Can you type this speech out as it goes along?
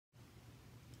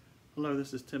Hello,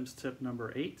 this is Tim's tip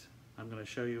number 8. I'm going to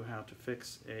show you how to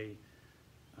fix a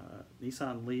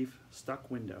Nissan Leaf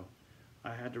stuck window.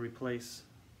 I had to replace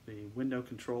the window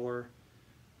controller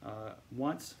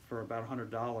once for about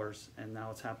 $100, and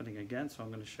now it's happening again, so I'm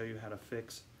going to show you how to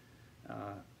fix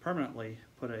permanently,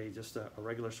 put just a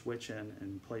regular switch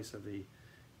in place of the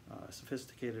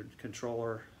sophisticated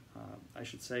controller. I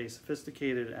should say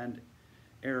sophisticated and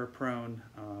error-prone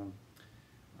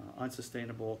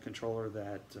unsustainable controller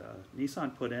that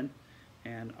Nissan put in,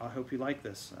 and I hope you like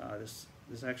this.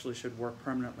 This actually should work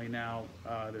permanently now.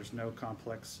 There's no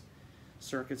complex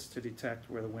circuits to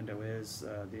detect where the window is.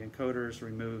 The encoder is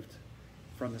removed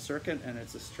from the circuit, and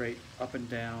it's a straight up and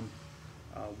down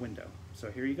window. So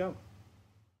here you go.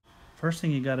 First thing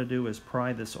you got to do is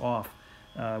pry this off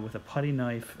with a putty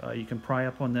knife. You can pry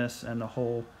up on this and the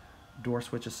whole door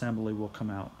switch assembly will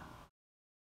come out.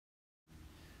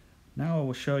 Now I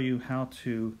will show you how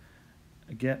to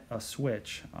get a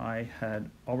switch. I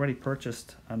had already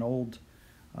purchased an old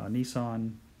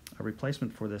Nissan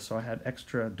replacement for this, so I had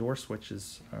extra door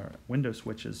switches, window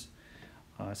switches.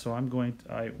 So I'm going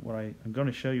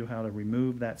to show you how to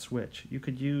remove that switch. You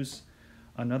could use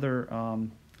another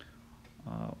on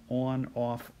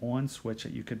switch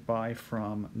that you could buy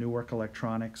from Newark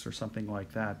Electronics or something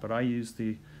like that, but I used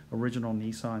the original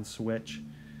Nissan switch,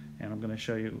 and I'm going to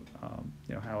show you,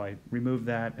 how I removed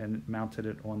that and mounted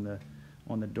it on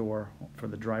the door for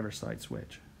the driver's side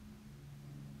switch.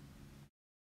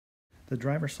 The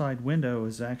driver's side window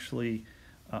is actually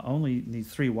only needs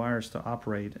 3 wires to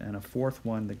operate, and a 4th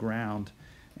one, the ground.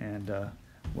 And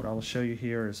what I will show you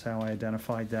here is how I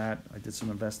identified that. I did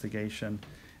some investigation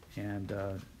and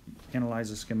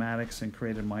analyzed the schematics and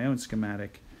created my own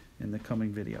schematic in the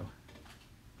coming video.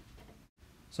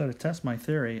 So to test my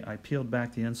theory, I peeled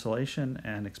back the insulation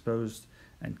and exposed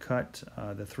and cut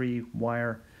the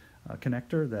 3-wire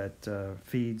connector that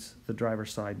feeds the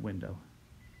driver's side window.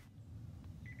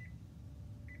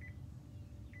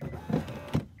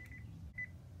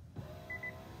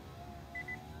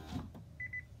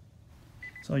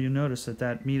 So you notice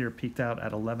that meter peaked out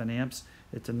at 11 amps.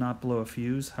 It did not blow a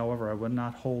fuse. However, I would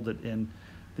not hold it in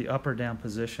the up or down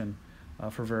position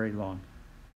for very long.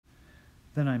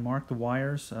 Then I marked the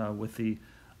wires with the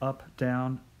up,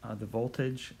 down, the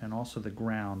voltage, and also the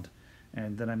ground.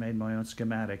 And then I made my own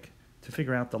schematic to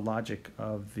figure out the logic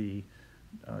of the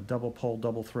double pole,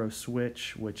 double throw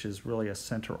switch, which is really a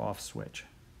center off switch.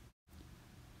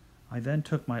 I then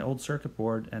took my old circuit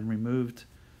board and removed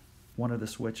one of the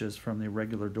switches from the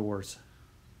regular doors.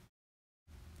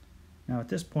 Now at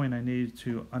this point I needed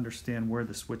to understand where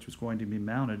the switch was going to be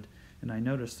mounted, and I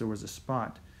noticed there was a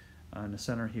spot in the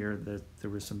center here that there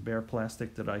was some bare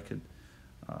plastic that I could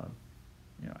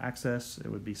access. It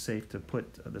would be safe to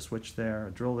put the switch there.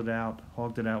 I drilled it out,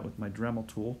 hogged it out with my Dremel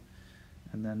tool,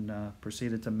 and then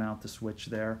proceeded to mount the switch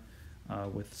there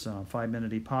with some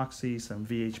 5-minute epoxy, some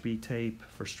VHB tape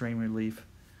for strain relief,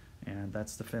 and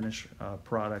that's the finished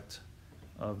product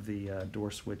of the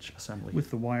door switch assembly, with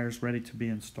the wires ready to be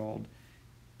installed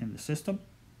in the system.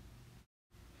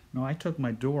 Now I took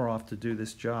my door off to do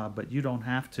this job, but you don't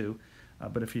have to,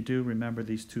 but if you do, remember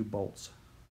these 2 bolts.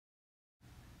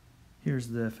 Here's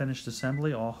the finished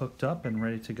assembly, all hooked up and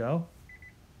ready to go.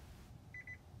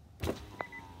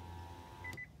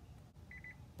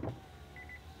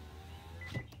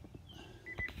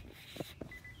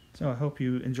 So I hope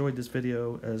you enjoyed this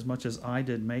video as much as I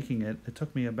did making it. It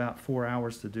took me about 4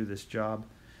 hours to do this job,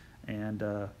 and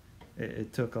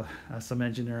it took some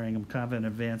engineering. I'm kind of an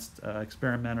advanced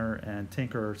experimenter and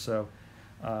tinkerer, so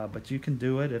but you can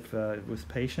do it if with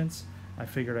patience. I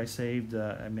figured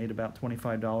I made about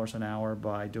 $25 an hour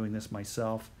by doing this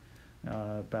myself.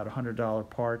 About a $100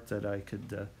 part that I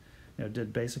could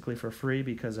did basically for free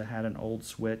because I had an old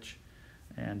switch,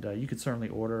 and you could certainly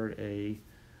order a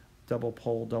double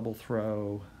pole, double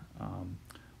throw,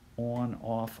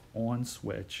 on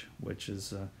switch, which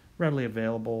is readily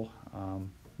available.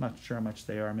 Not sure how much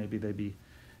they are. Maybe they'd be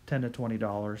 $10 to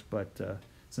 $20, but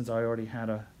since I already had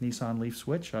a Nissan Leaf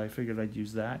switch, I figured I'd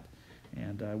use that.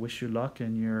 And I wish you luck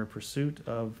in your pursuit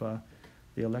of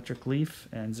the electric Leaf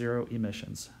and zero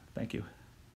emissions. Thank you.